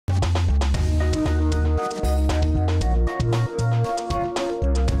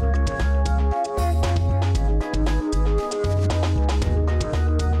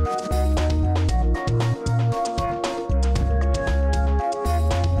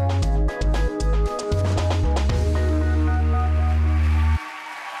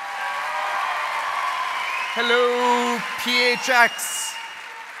PHX.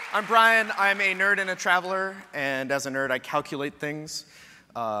 I'm Brian. I'm a nerd and a traveler, and as a nerd, I calculate things,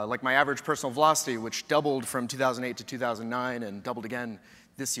 like my average personal velocity, which doubled from 2008 to 2009 and doubled again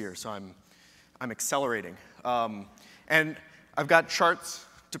this year, so I'm accelerating. And I've got charts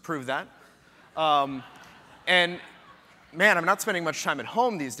to prove that. And man, I'm not spending much time at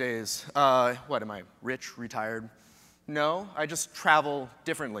home these days. What, am I rich, retired? No, I just travel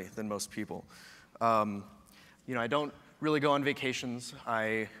differently than most people. I don't really go on vacations.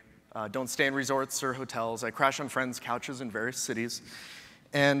 I don't stay in resorts or hotels. I crash on friends' couches in various cities.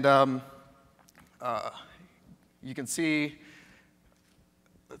 And you can see,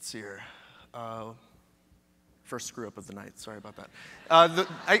 let's see here. First screw up of the night, sorry about that.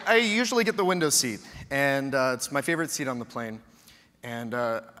 I usually get the window seat, and it's my favorite seat on the plane. And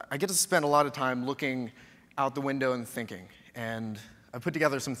I get to spend a lot of time looking out the window and thinking. And I put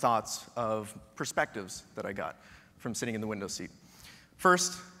together some thoughts of perspectives that I got from sitting in the window seat.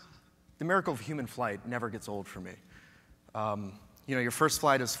 First, the miracle of human flight never gets old for me. Your first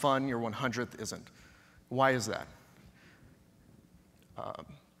flight is fun, your 100th isn't. Why is that?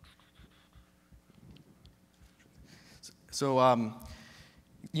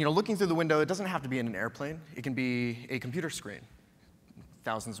 Looking through the window, it doesn't have to be in an airplane. It can be a computer screen,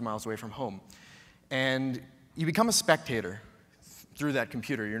 thousands of miles away from home. And you become a spectator through that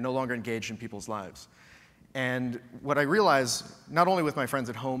computer. You're no longer engaged in people's lives. And what I realized, not only with my friends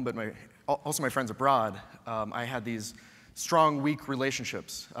at home, but also my friends abroad, I had these strong, weak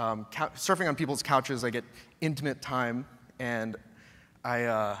relationships. Surfing on people's couches, I get intimate time, and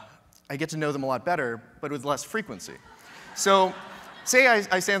I get to know them a lot better, but with less frequency. So say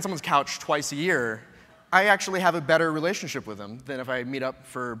I stay on someone's couch twice a year, I actually have a better relationship with them than if I meet up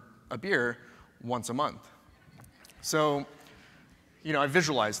for a beer once a month. So, I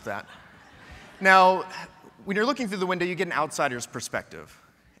visualized that. Now, when you're looking through the window, you get an outsider's perspective.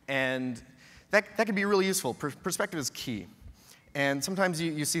 And that can be really useful. Perspective is key. And sometimes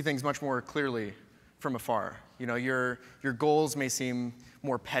you see things much more clearly from afar. Your goals may seem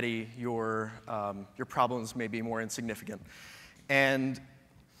more petty, your problems may be more insignificant. And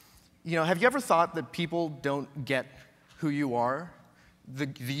have you ever thought that people don't get who you are? The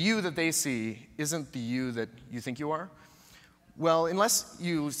you that they see isn't the you that you think you are? Well, unless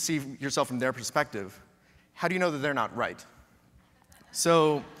you see yourself from their perspective, how do you know that they're not right?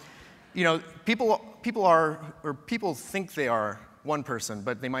 So, people think they are one person,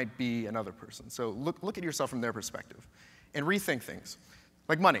 but they might be another person. So look at yourself from their perspective and rethink things,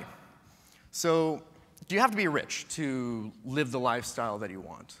 like money. So do you have to be rich to live the lifestyle that you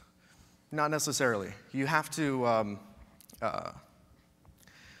want? Not necessarily. You have to,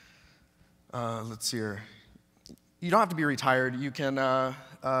 let's see here. You don't have to be retired. You can,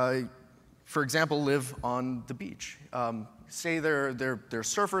 for example, live on the beach. Say there are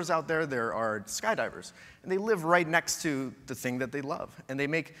surfers out there, there are skydivers, and they live right next to the thing that they love. And they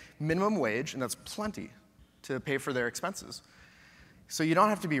make minimum wage, and that's plenty to pay for their expenses. So you don't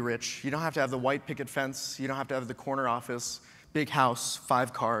have to be rich. You don't have to have the white picket fence. You don't have to have the corner office, big house,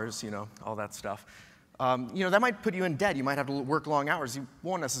 5 cars, all that stuff. That might put you in debt. You might have to work long hours. You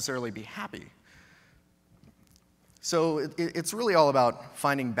won't necessarily be happy. So it's really all about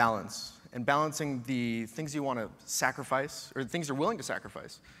finding balance and balancing the things you want to sacrifice, or the things you're willing to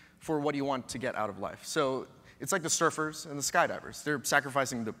sacrifice, for what you want to get out of life. So it's like the surfers and the skydivers. They're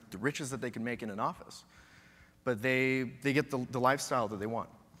sacrificing the riches that they can make in an office, but they get the lifestyle that they want.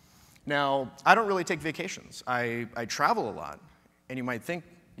 Now, I don't really take vacations. I travel a lot, and you might think,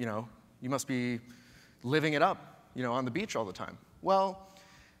 you must be living it up, on the beach all the time. Well,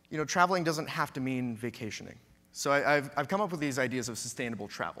 traveling doesn't have to mean vacationing. So I've come up with these ideas of sustainable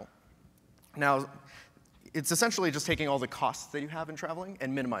travel. Now, it's essentially just taking all the costs that you have in traveling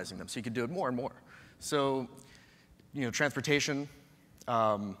and minimizing them, so you can do it more and more. So, transportation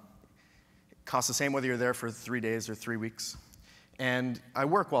costs the same whether you're there for 3 days or 3 weeks. And I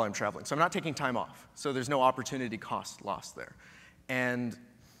work while I'm traveling, so I'm not taking time off. So there's no opportunity cost lost there. And,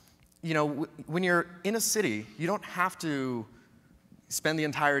 when you're in a city, you don't have to spend the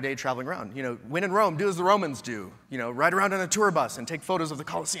entire day traveling around. When in Rome, do as the Romans do. Ride around on a tour bus and take photos of the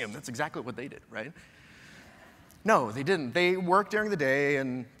Colosseum. That's exactly what they did, right? No, they didn't. They work during the day,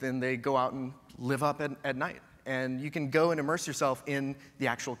 and then they go out and live up at night. And you can go and immerse yourself in the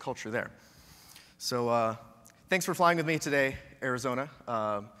actual culture there. So thanks for flying with me today, Arizona.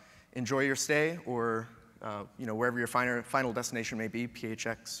 Enjoy your stay, or wherever your final destination may be,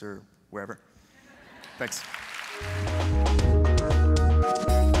 PHX or wherever. Thanks.